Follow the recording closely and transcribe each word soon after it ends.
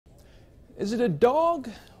Is it a dog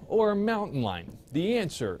or a mountain lion? The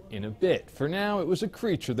answer in a bit. For now, it was a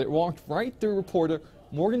creature that walked right through reporter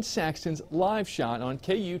Morgan Saxton's live shot on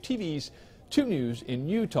KUTV's 2 News in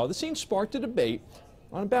Utah. The scene sparked a debate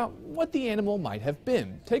on about what the animal might have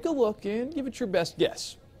been. Take a look and give it your best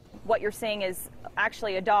guess. What you're seeing is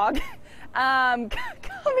actually a dog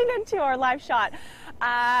coming into our live shot.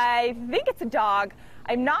 I think it's a dog.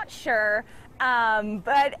 I'm not sure.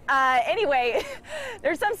 But anyway,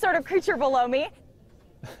 there's some sort of creature below me.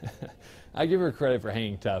 I give her credit for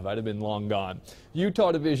hanging tough. I'd have been long gone.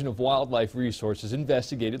 Utah Division of Wildlife Resources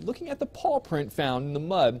investigated looking at the paw print found in the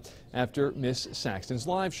mud after Miss Saxton's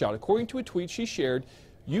live shot. According to a tweet she shared,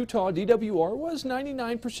 Utah DWR was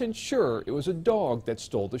 99% sure it was a dog that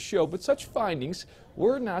stole the show, but such findings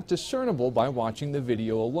were not discernible by watching the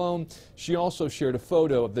video alone. She also shared a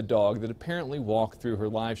photo of the dog that apparently walked through her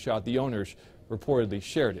live shot. The owners reportedly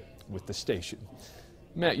shared it with the station.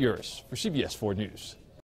 Matt Yurus for CBS 4 News.